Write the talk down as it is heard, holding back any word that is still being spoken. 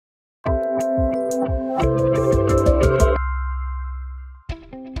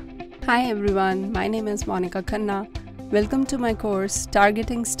Hi everyone, my name is Monika Khanna. Welcome to my course,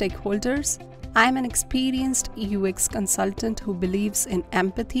 Targeting Stakeholders. I'm an experienced UX consultant who believes in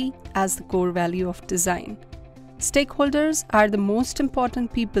empathy as the core value of design. Stakeholders are the most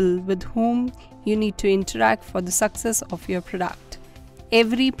important people with whom you need to interact for the success of your product.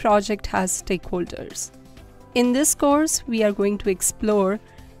 Every project has stakeholders. In this course, we are going to explore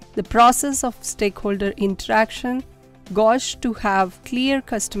the process of stakeholder interaction, goals to have clear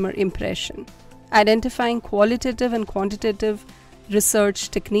customer impression, identifying qualitative and quantitative research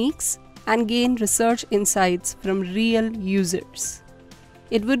techniques, and gain research insights from real users.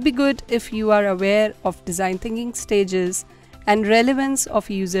 It would be good if you are aware of design thinking stages and relevance of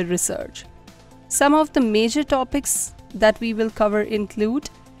user research. Some of the major topics that we will cover include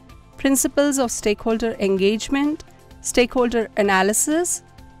principles of stakeholder engagement, stakeholder analysis,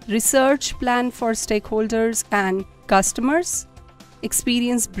 research plan for stakeholders and customers,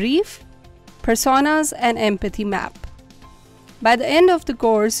 experience brief, personas and empathy map. By the end of the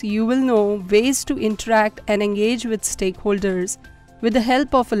course, you will know ways to interact and engage with stakeholders with the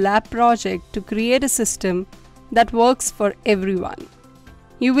help of a lab project to create a system that works for everyone.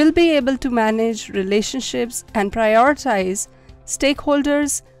 You will be able to manage relationships and prioritize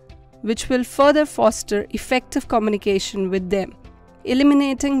stakeholders, which will further foster effective communication with them,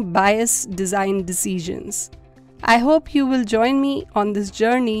 eliminating biased design decisions. I hope you will join me on this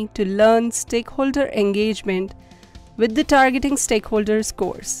journey to learn stakeholder engagement with the Targeting Stakeholders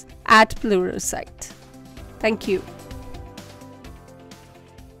course at Pluralsight. Thank you.